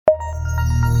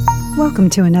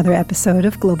Welcome to another episode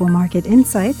of Global Market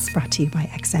Insights, brought to you by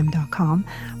XM.com,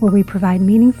 where we provide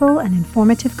meaningful and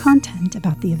informative content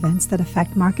about the events that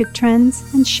affect market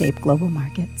trends and shape global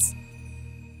markets.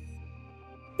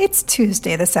 It's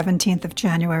Tuesday, the 17th of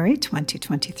January,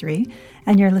 2023,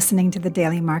 and you're listening to the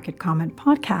Daily Market Comment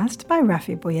podcast by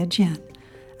Rafi Boyadjian.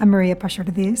 I'm Maria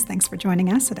Pachordiz. Thanks for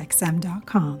joining us at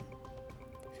XM.com.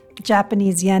 The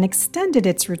Japanese yen extended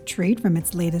its retreat from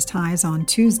its latest highs on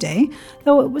Tuesday,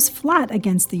 though it was flat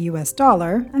against the US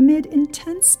dollar amid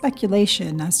intense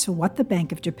speculation as to what the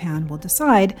Bank of Japan will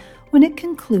decide when it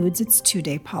concludes its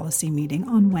two-day policy meeting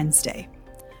on Wednesday.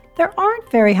 There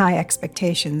aren't very high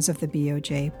expectations of the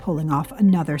BOJ pulling off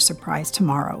another surprise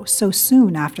tomorrow, so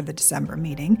soon after the December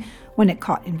meeting, when it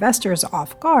caught investors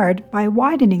off guard by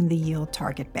widening the yield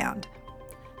target band.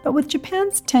 But with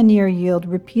Japan's 10-year yield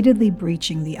repeatedly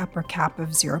breaching the upper cap of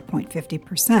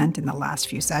 0.50% in the last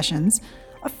few sessions,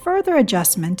 a further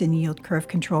adjustment in yield curve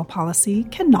control policy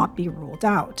cannot be ruled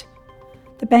out.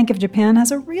 The Bank of Japan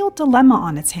has a real dilemma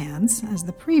on its hands, as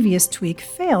the previous tweak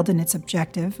failed in its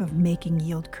objective of making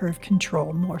yield curve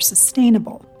control more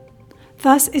sustainable.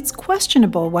 Thus, it's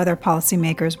questionable whether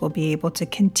policymakers will be able to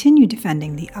continue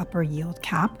defending the upper yield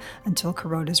cap until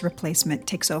Kuroda's replacement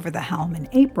takes over the helm in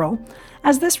April,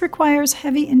 as this requires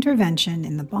heavy intervention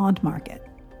in the bond market.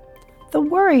 The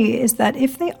worry is that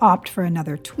if they opt for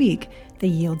another tweak, the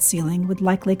yield ceiling would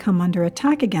likely come under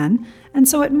attack again, and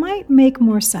so it might make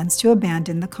more sense to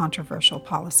abandon the controversial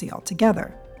policy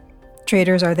altogether.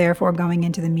 Traders are therefore going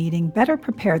into the meeting better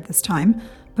prepared this time,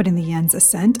 putting the yen's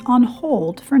ascent on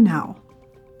hold for now.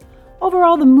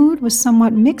 Overall, the mood was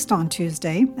somewhat mixed on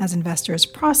Tuesday as investors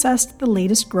processed the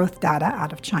latest growth data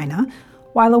out of China,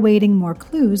 while awaiting more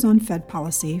clues on Fed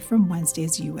policy from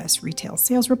Wednesday's U.S. retail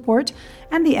sales report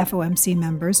and the FOMC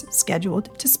members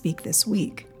scheduled to speak this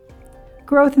week.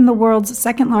 Growth in the world's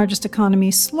second-largest economy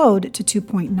slowed to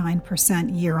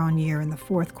 2.9% year-on-year in the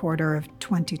fourth quarter of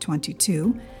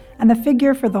 2022, and the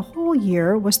figure for the whole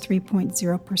year was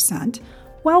 3.0%,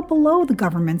 well below the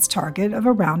government's target of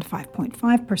around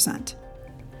 5.5%.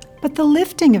 But the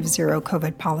lifting of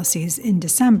zero-COVID policies in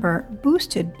December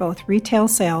boosted both retail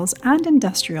sales and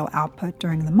industrial output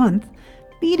during the month,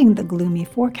 beating the gloomy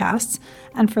forecasts,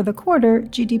 and for the quarter,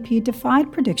 GDP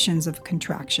defied predictions of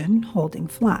contraction, holding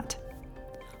flat.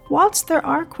 Whilst there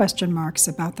are question marks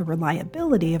about the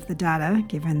reliability of the data,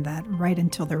 given that right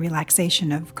until the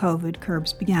relaxation of COVID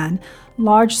curbs began,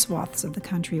 large swaths of the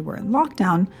country were in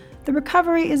lockdown, the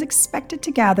recovery is expected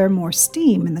to gather more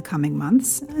steam in the coming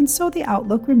months, and so the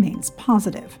outlook remains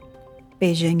positive.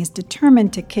 Beijing is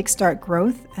determined to kickstart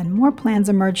growth, and more plans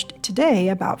emerged today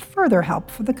about further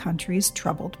help for the country's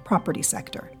troubled property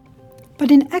sector. But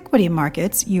in equity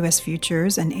markets, U.S.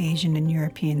 futures and Asian and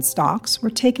European stocks were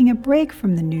taking a break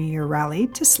from the New Year rally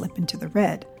to slip into the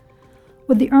red.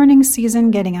 With the earnings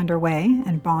season getting underway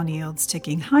and bond yields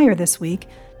ticking higher this week,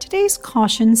 today's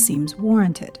caution seems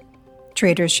warranted.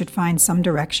 Traders should find some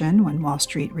direction when Wall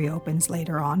Street reopens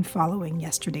later on following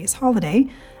yesterday's holiday,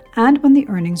 and when the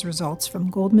earnings results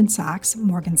from Goldman Sachs,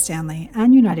 Morgan Stanley,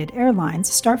 and United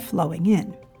Airlines start flowing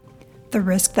in. The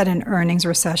risk that an earnings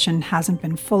recession hasn't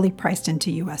been fully priced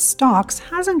into U.S. stocks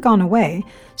hasn't gone away,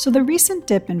 so the recent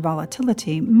dip in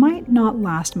volatility might not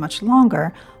last much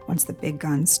longer once the big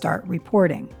guns start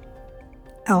reporting.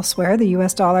 Elsewhere, the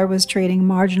U.S. dollar was trading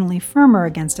marginally firmer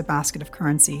against a basket of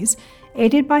currencies,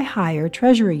 aided by higher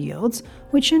Treasury yields,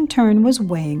 which in turn was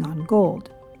weighing on gold.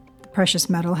 The precious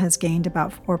metal has gained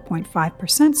about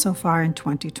 4.5% so far in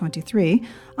 2023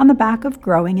 on the back of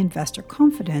growing investor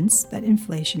confidence that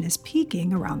inflation is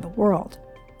peaking around the world.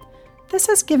 This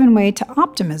has given way to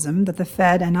optimism that the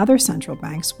Fed and other central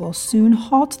banks will soon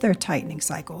halt their tightening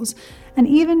cycles, and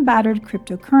even battered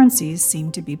cryptocurrencies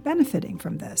seem to be benefiting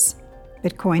from this.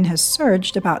 Bitcoin has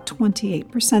surged about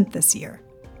 28% this year.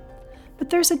 But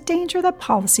there's a danger that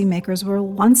policymakers will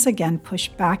once again push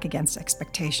back against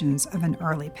expectations of an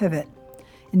early pivot.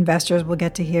 Investors will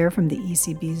get to hear from the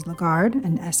ECB's Lagarde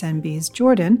and SNB's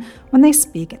Jordan when they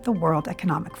speak at the World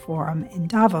Economic Forum in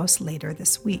Davos later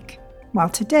this week, while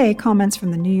today comments from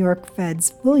the New York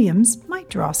Fed's Williams might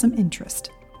draw some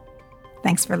interest.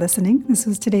 Thanks for listening. This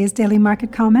was today's Daily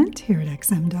Market Comment here at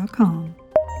XM.com.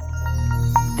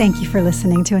 Thank you for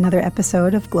listening to another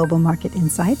episode of Global Market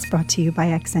Insights brought to you by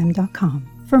XM.com.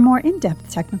 For more in-depth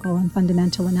technical and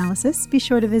fundamental analysis, be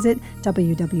sure to visit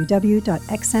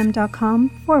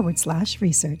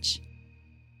www.xm.com/research.